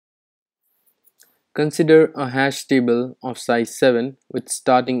Consider a hash table of size 7 with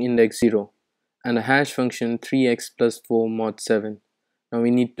starting index 0 and a hash function 3x plus 4 mod 7. Now we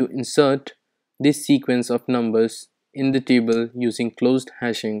need to insert this sequence of numbers in the table using closed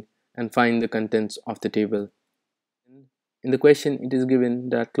hashing and find the contents of the table. In the question, it is given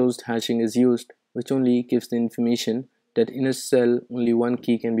that closed hashing is used, which only gives the information that in a cell only one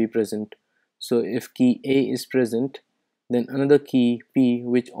key can be present. So if key A is present, then another key P,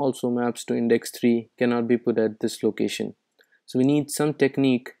 which also maps to index 3, cannot be put at this location. So we need some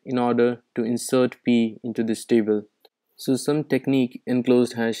technique in order to insert P into this table. So some technique in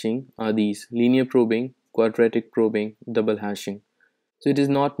closed hashing are these: linear probing, quadratic probing, double hashing. So it is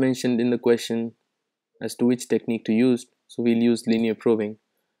not mentioned in the question as to which technique to use, so we'll use linear probing.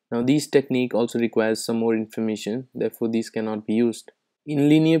 Now this technique also requires some more information, therefore these cannot be used. In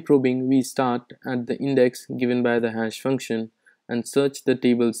linear probing, we start at the index given by the hash function and search the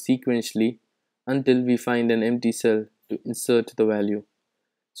table sequentially until we find an empty cell to insert the value.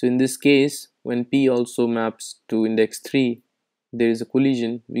 So in this case, when P also maps to index 3, there is a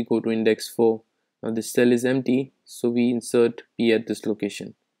collision, we go to index 4. Now this cell is empty, so we insert P at this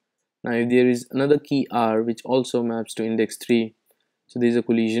location. Now if there is another key R which also maps to index 3, so there is a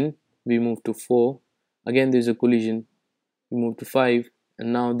collision, we move to 4, again there is a collision, we move to 5,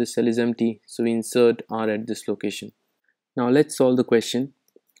 and now this cell is empty, so we insert R at this location. Now let's solve the question.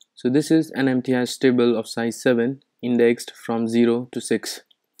 So this is an empty hash table of size 7 indexed from 0 to 6,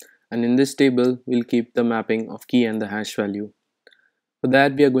 and in this table we'll keep the mapping of key and the hash value. For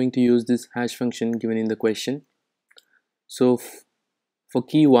that we are going to use this hash function given in the question. So for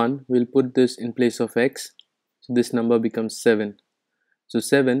key 1 we'll put this in place of x, so this number becomes 7. So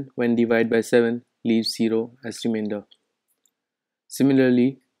 7 when divided by 7 leaves 0 as remainder.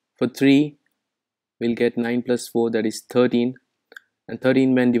 Similarly for 3 we'll get 9 plus 4, that is 13, and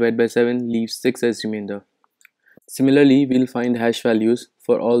 13 when divided by 7 leaves 6 as remainder. Similarly we'll find hash values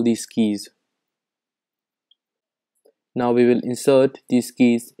for all these keys. Now we will insert these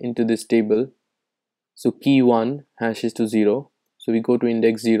keys into this table. So key 1 hashes to 0, so we go to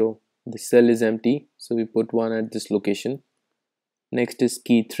index 0, the cell is empty, so we put 1 at this location. Next is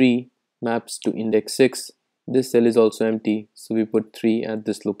key 3 maps to index 6, this cell is also empty, so we put 3 at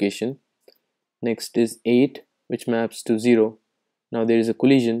this location. Next is 8 which maps to 0, now there is a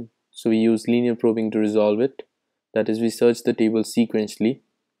collision, so we use linear probing to resolve it, that is we search the table sequentially.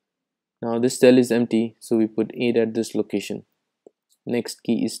 Now this cell is empty, so we put 8 at this location. Next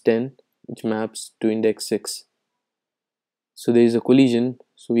key is 10 which maps to index 6, so there is a collision,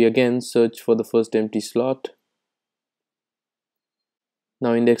 so we again search for the first empty slot.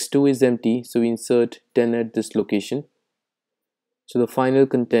 Now index 2 is empty, so we insert 10 at this location. So the final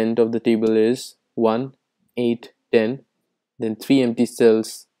content of the table is 1, 8, 10, then 3 empty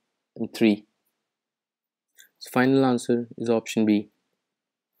cells and 3. So final answer is option B.